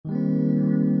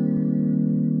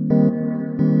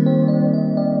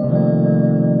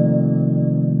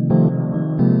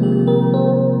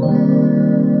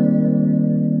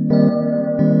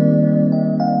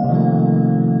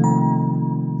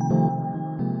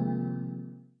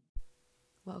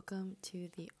Welcome to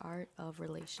the Art of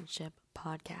Relationship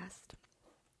podcast,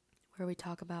 where we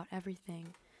talk about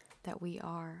everything that we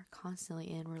are constantly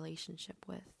in relationship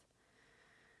with.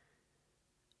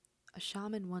 A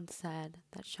shaman once said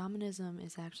that shamanism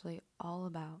is actually all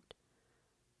about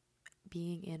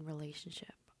being in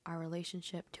relationship. Our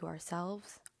relationship to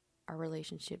ourselves, our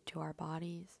relationship to our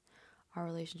bodies, our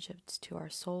relationships to our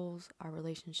souls, our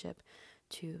relationship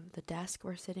to the desk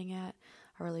we're sitting at,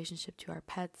 our relationship to our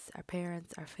pets, our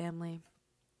parents, our family,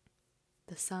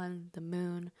 the sun, the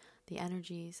moon, the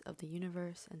energies of the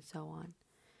universe, and so on.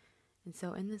 And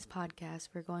so in this podcast,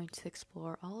 we're going to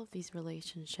explore all of these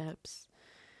relationships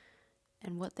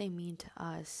and what they mean to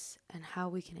us and how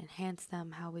we can enhance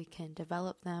them, how we can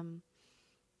develop them,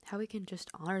 how we can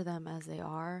just honor them as they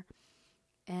are,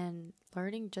 and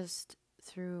learning just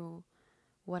through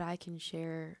what I can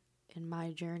share in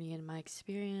my journey and my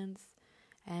experience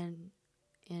and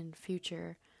in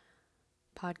future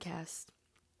podcast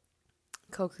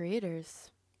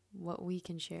co-creators, what we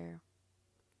can share.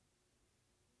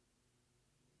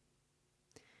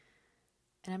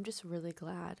 And I'm just really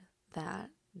glad that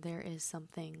there is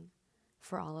something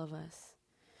for all of us.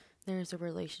 There is a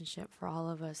relationship for all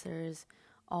of us. There is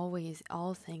always,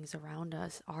 all things around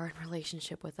us are in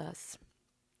relationship with us.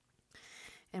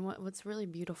 And what's really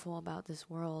beautiful about this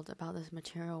world, about this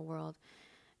material world,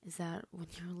 is that when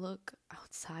you look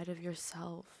outside of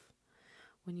yourself,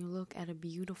 when you look at a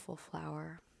beautiful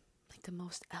flower, like the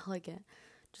most elegant,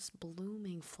 just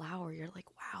blooming flower, you're like,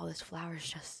 wow, this flower is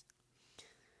just,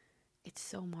 it's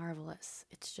so marvelous.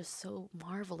 It's just so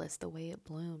marvelous the way it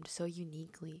bloomed, so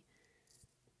uniquely,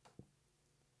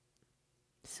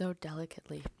 so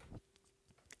delicately.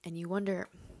 And you wonder,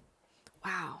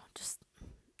 wow, just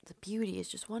the beauty is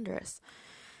just wondrous.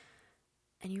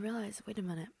 And you realize, wait a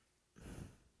minute,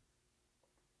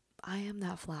 I am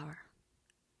that flower.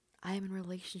 I am in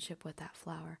relationship with that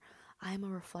flower. I am a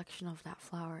reflection of that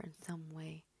flower in some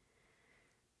way.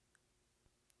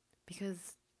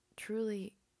 Because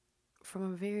truly, from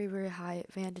a very, very high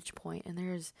vantage point, and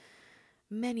there's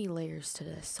many layers to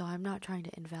this, so I'm not trying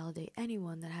to invalidate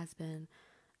anyone that has been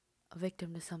a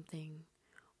victim to something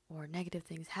or negative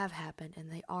things have happened,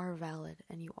 and they are valid,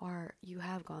 and you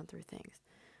have gone through things.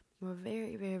 From a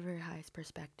very, very, very high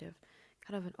perspective,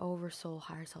 kind of an oversoul,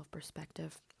 higher self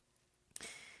perspective,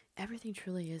 everything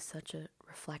truly is such a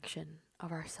reflection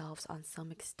of ourselves on some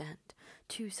extent,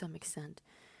 to some extent,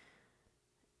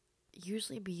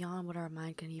 usually beyond what our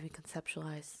mind can even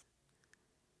conceptualize.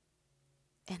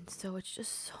 And so it's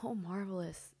just so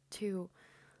marvelous to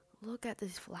look at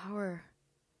this flower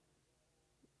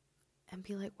and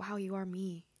be like, wow, you are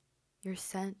me. Your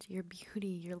scent, your beauty,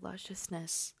 your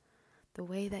lusciousness, the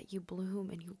way that you bloom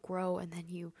and you grow and then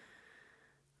you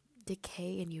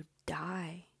decay and you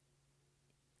die.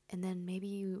 And then maybe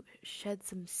you shed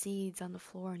some seeds on the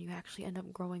floor and you actually end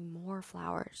up growing more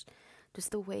flowers.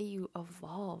 Just the way you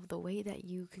evolve, the way that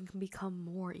you can become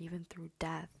more even through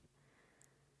death.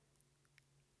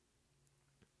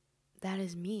 That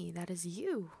is me. That is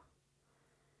you.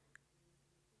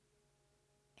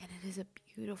 And it is a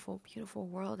beautiful, beautiful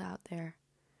world out there.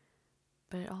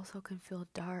 But it also can feel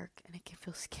dark and it can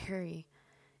feel scary.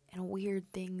 And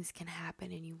weird things can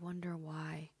happen and you wonder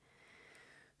why.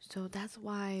 So that's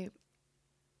why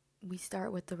we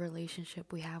start with the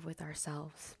relationship we have with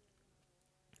ourselves.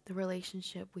 The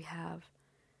relationship we have,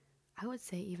 I would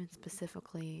say even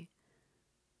specifically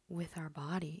with our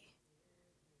body,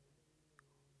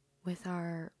 with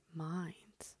our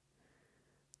minds,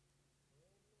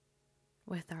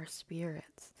 with our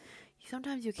spirits.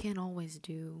 Sometimes you can't always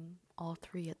do all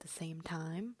three at the same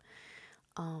time,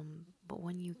 but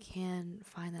when you can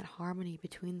find that harmony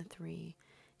between the three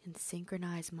and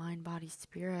synchronize mind, body,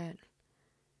 spirit,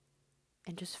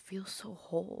 and just feel so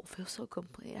whole, feel so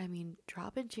complete. I mean,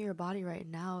 drop into your body right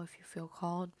now if you feel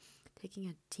called, taking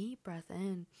a deep breath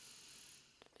in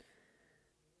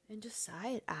and just sigh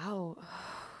it out.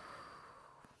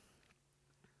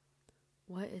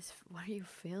 What are you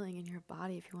feeling in your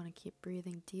body? If you want to keep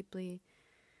breathing deeply,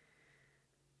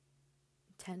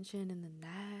 tension in the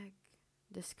neck,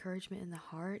 discouragement in the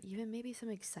heart, even maybe some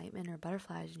excitement or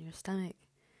butterflies in your stomach,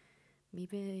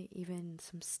 maybe even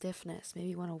some stiffness, maybe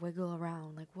you want to wiggle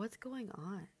around, like what's going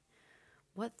on?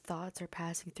 What thoughts are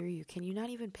passing through you? Can you not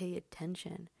even pay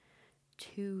attention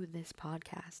to this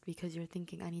podcast because you're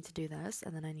thinking, I need to do this,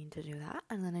 and then I need to do that,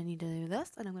 and then I need to do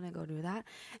this, and I'm going to go do that,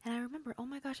 and I remember, oh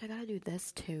my gosh, I got to do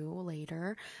this too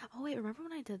later. Oh wait, remember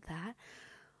when I did that?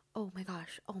 Oh my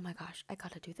gosh, I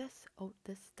got to do this. Oh,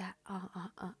 this, that,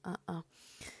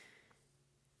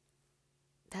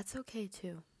 That's okay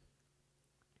too.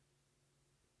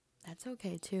 that's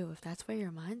okay too. If that's where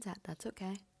your mind's at, that's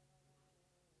okay.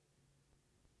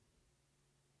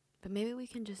 But maybe we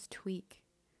can just tweak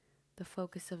the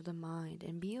focus of the mind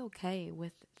and be okay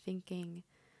with thinking,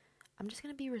 I'm just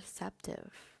going to be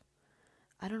receptive.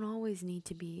 I don't always need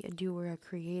to be a doer, a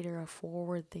creator, a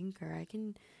forward thinker. I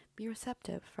can be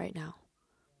receptive right now.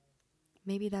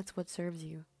 Maybe that's what serves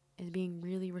you, is being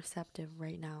really receptive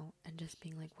right now and just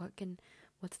being like,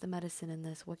 what's the medicine in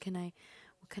this? What can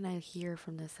I hear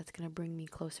from this that's going to bring me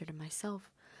closer to myself?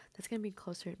 That's going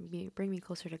to bring me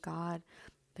closer to God,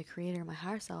 the creator, my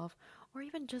higher self, or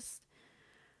even just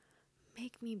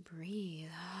make me breathe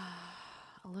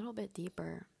a little bit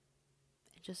deeper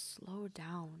and just slow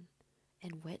down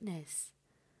and witness.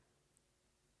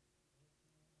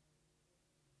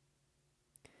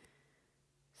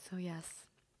 So yes,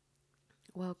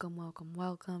 welcome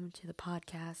to the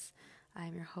podcast. I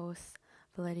am your host,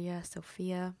 Valeria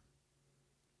Sofia.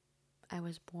 I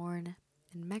was born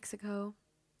in Mexico,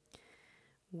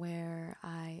 where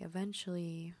I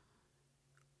eventually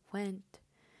went.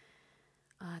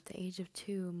 At the age of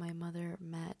 2, my mother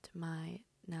met my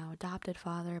now adopted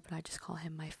father, but I just call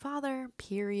him my father,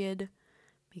 period,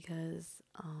 because,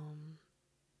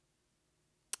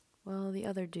 the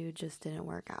other dude just didn't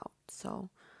work out. So,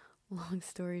 long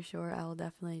story short, I'll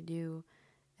definitely do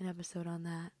an episode on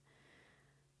that.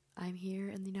 I'm here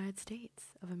in the United States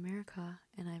of America,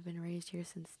 and I've been raised here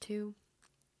since 2.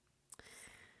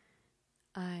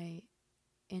 I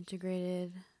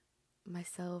integrated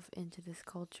myself into this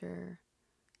culture,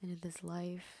 into this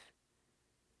life.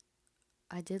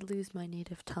 I did lose my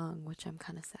native tongue, which I'm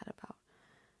kind of sad about.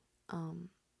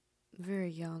 Very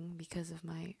young because of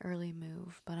my early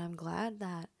move, but I'm glad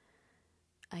that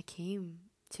I came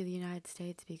to the United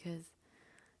States, because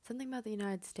something about the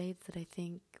United States that I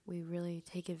think we really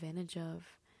take advantage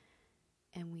of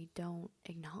and we don't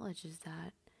acknowledge is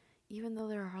that even though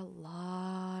there are a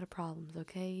lot of problems,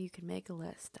 okay, you can make a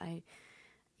list.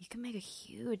 You can make a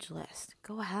huge list.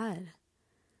 Go ahead.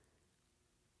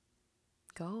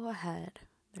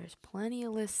 There's plenty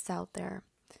of lists out there.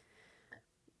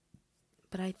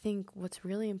 But I think what's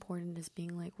really important is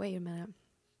being like, wait a minute.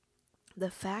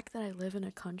 The fact that I live in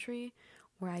a country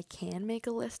where I can make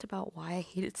a list about why I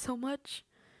hate it so much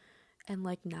and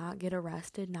like not get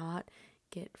arrested, not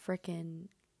get frickin',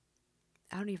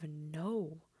 I don't even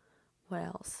know what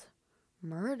else,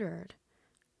 murdered.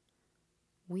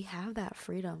 We have that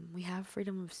freedom. We have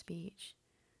freedom of speech.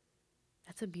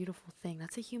 That's a beautiful thing.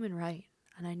 That's a human right.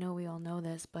 And I know we all know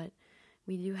this, but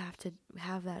we do have to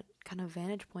have that kind of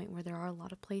vantage point where there are a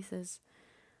lot of places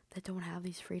that don't have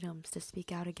these freedoms to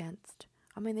speak out against.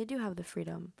 I mean, they do have the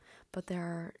freedom, but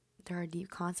there are deep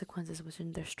consequences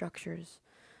within their structures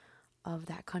of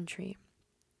that country.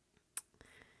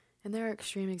 And there are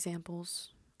extreme examples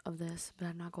of this, but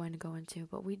I'm not going to go into.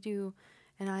 But we do,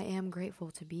 and I am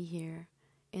grateful to be here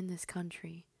in this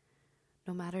country,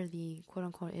 no matter the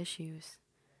quote-unquote issues.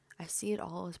 I see it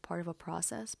all as part of a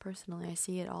process. Personally, I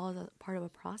see it all as a part of a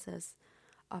process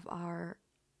of our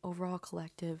overall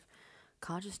collective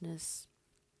consciousness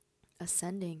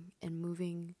ascending and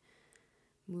moving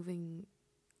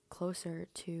closer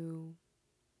to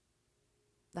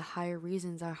the higher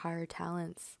reasons, our higher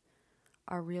talents,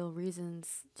 our real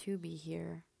reasons to be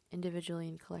here individually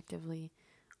and collectively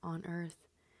on Earth.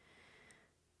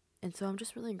 And so I'm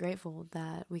just really grateful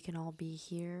that we can all be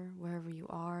here wherever you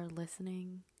are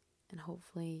listening, and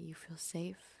hopefully you feel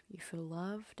safe, you feel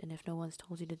loved, and if no one's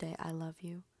told you today, I love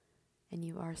you, and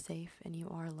you are safe, and you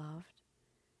are loved,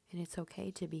 and it's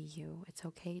okay to be you. It's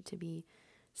okay to be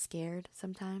scared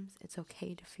sometimes. It's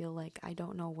okay to feel like I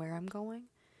don't know where I'm going.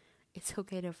 It's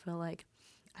okay to feel like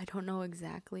I don't know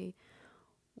exactly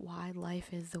why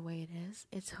life is the way it is.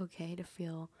 It's okay to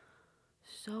feel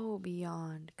so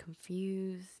beyond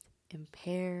confused,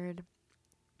 impaired.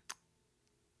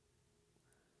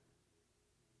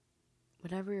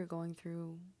 Whatever you're going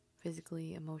through,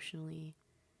 physically, emotionally,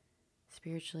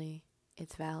 spiritually,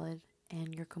 it's valid.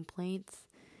 And your complaints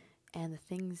and the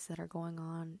things that are going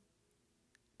on,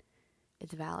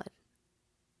 it's valid.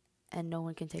 And no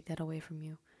one can take that away from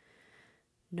you.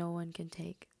 No one can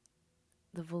take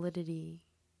the validity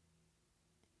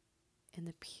and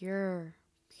the pure,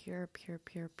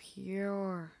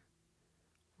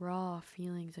 raw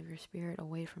feelings of your spirit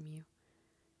away from you.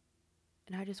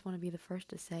 And I just want to be the first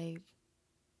to say,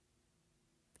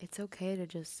 it's okay to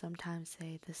just sometimes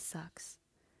say, this sucks.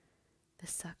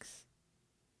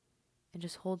 And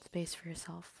just hold space for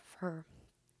yourself for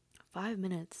 5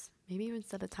 minutes, maybe even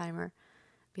set a timer.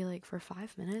 Be like, for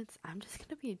 5 minutes, I'm just going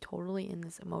to be totally in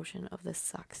this emotion of this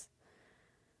sucks.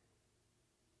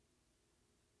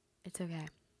 It's okay.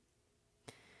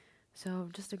 So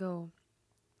just to go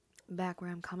back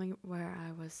where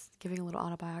I was giving a little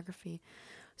autobiography.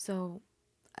 So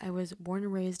I was born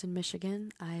and raised in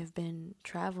Michigan. I've been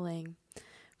traveling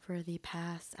for the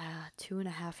past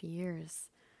 2.5 years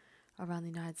around the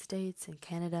United States and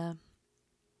Canada.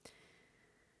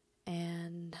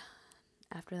 And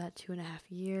after that 2.5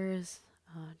 years,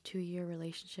 2-year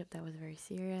relationship that was very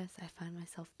serious, I find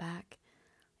myself back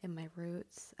in my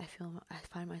roots. I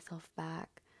find myself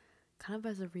back kind of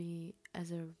as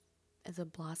a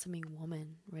blossoming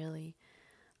woman, really.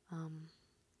 And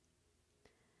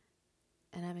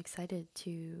I'm excited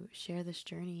to share this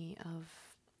journey of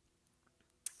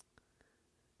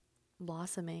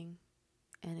blossoming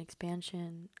and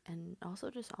expansion, and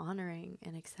also just honoring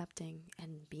and accepting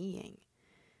and being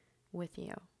with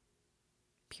you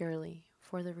purely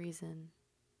for the reason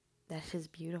that it is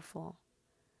beautiful.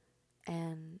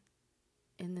 And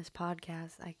in this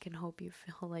podcast, I can hope you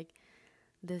feel like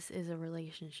this is a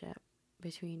relationship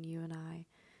between you and I,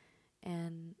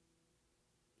 and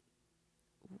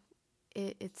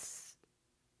it's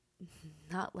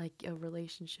not like a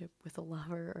relationship with a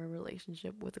lover or a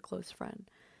relationship with a close friend,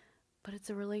 but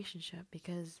it's a relationship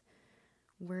because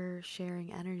we're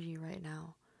sharing energy right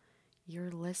now.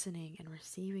 You're listening and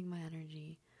receiving my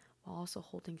energy while also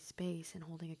holding space and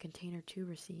holding a container to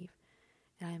receive.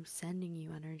 And I am sending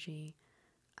you energy.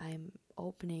 I'm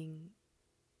opening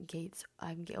gates.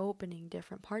 I'm opening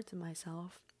different parts of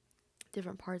myself,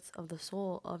 different parts of the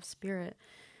soul, of spirit,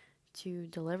 to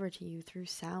deliver to you through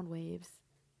sound waves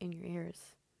in your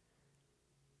ears.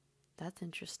 That's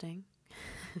interesting.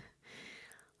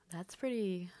 That's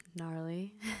pretty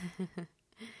gnarly.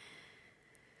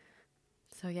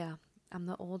 So yeah, I'm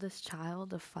the oldest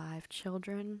child of 5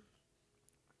 children.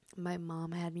 My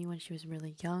mom had me when she was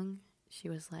really young. She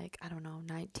was like,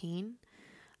 19.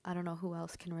 I don't know who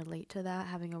else can relate to that,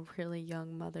 having a really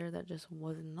young mother that just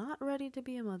was not ready to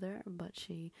be a mother, but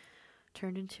she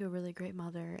turned into a really great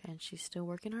mother, and she's still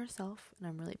working herself, and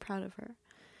I'm really proud of her.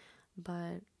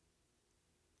 But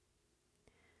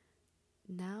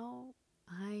now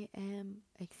I am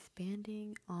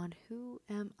expanding on who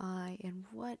am I and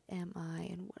what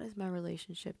is my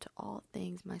relationship to all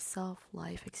things, myself,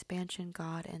 life, expansion,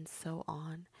 God, and so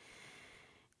on.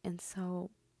 And so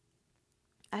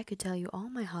I could tell you all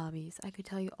my hobbies. I could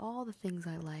tell you all the things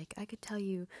I like. I could tell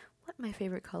you what my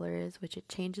favorite color is, which it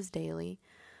changes daily.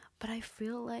 But I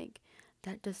feel like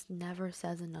that just never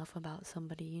says enough about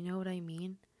somebody. You know what I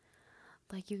mean?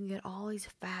 Like, you can get all these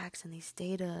facts and these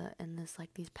data and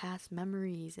these past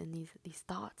memories and these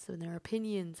thoughts and their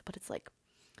opinions, but it's like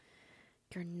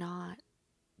you're not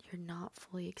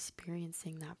fully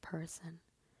experiencing that person.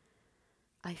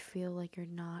 I feel like you're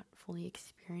not fully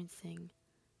experiencing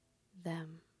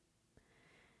them.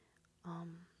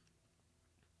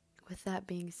 With that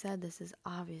being said, this is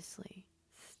obviously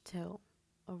still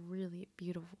a really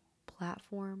beautiful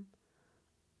platform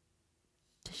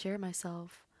to share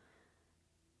myself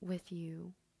with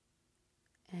you,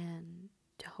 and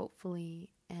to hopefully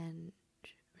and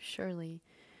surely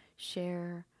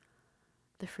share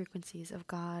the frequencies of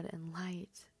God and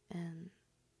light and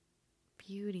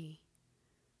beauty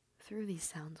through these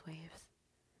sound waves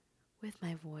with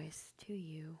my voice to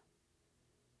you.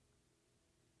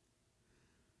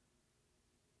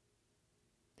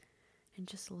 And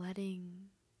just letting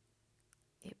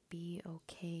it be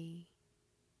okay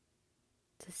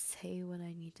to say what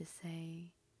I need to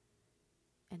say,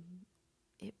 and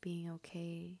it being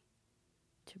okay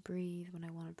to breathe when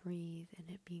I want to breathe, and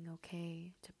it being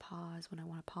okay to pause when I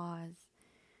want to pause.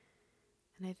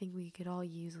 And I think we could all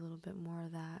use a little bit more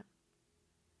of that.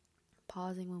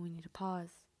 Pausing when we need to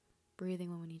pause, breathing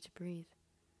when we need to breathe,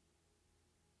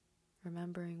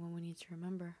 remembering when we need to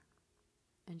remember,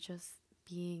 and just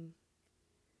being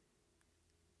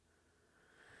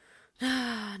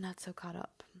not so caught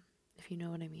up, if you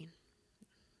know what I mean.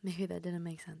 Maybe that didn't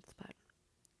make sense, but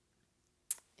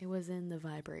it was in the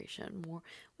vibration.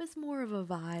 It was more of a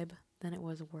vibe than it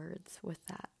was words with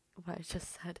that, what I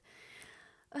just said.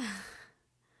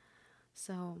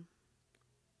 So,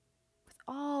 with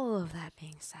all of that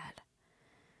being said,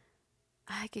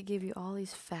 I could give you all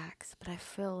these facts, but I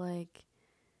feel like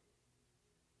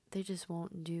they just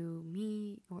won't do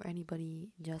me or anybody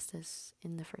justice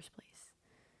in the first place.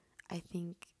 I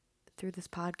think through this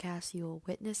podcast, you will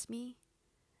witness me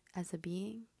as a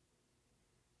being,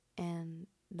 and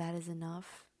that is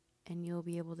enough. And you'll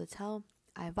be able to tell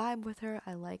I vibe with her,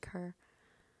 I like her,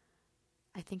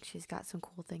 I think she's got some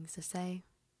cool things to say,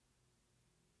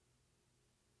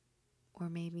 or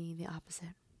maybe the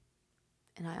opposite,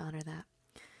 and I honor that.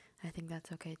 I think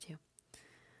that's okay too.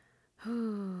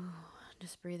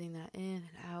 Just breathing that in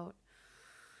and out.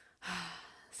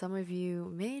 Some of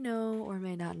you may know or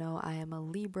may not know I am a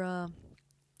Libra.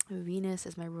 Venus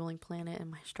is my ruling planet in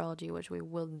my astrology, which we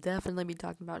will definitely be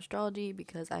talking about astrology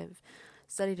because I've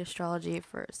studied astrology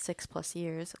for 6+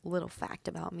 years. Little fact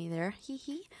about me there. Hee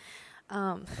hee.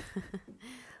 Um,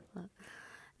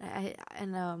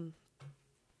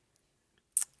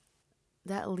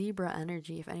 that Libra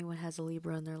energy, if anyone has a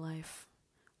Libra in their life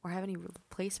or have any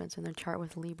placements in their chart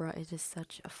with Libra, is just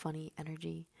such a funny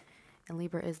energy. And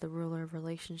Libra is the ruler of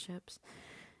relationships.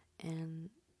 And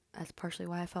that's partially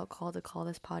why I felt called to call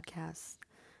this podcast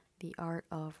The Art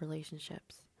of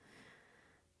Relationships.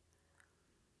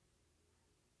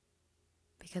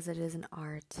 Because it is an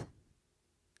art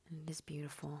and it is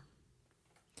beautiful.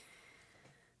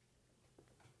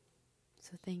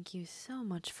 So thank you so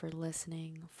much for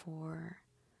listening for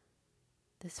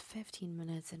this 15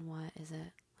 minutes and what is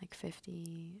it? Like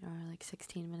 50 or like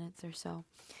 16 minutes or so.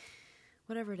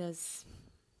 Whatever it is.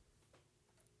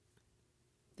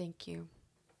 Thank you.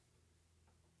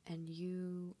 And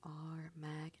you are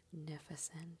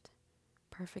magnificent.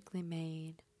 Perfectly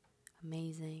made.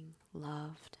 Amazing.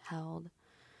 Loved. Held.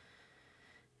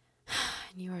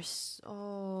 And you are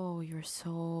so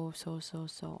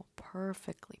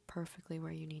perfectly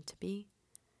where you need to be.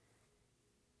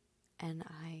 And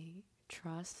I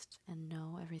trust and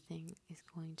know everything is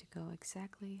going to go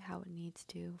exactly how it needs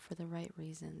to for the right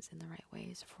reasons and the right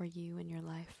ways for you in your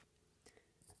life.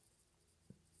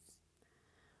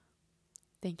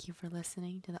 Thank you for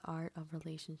listening to the Art of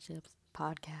Relationships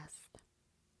podcast.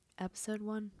 Episode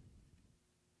 1.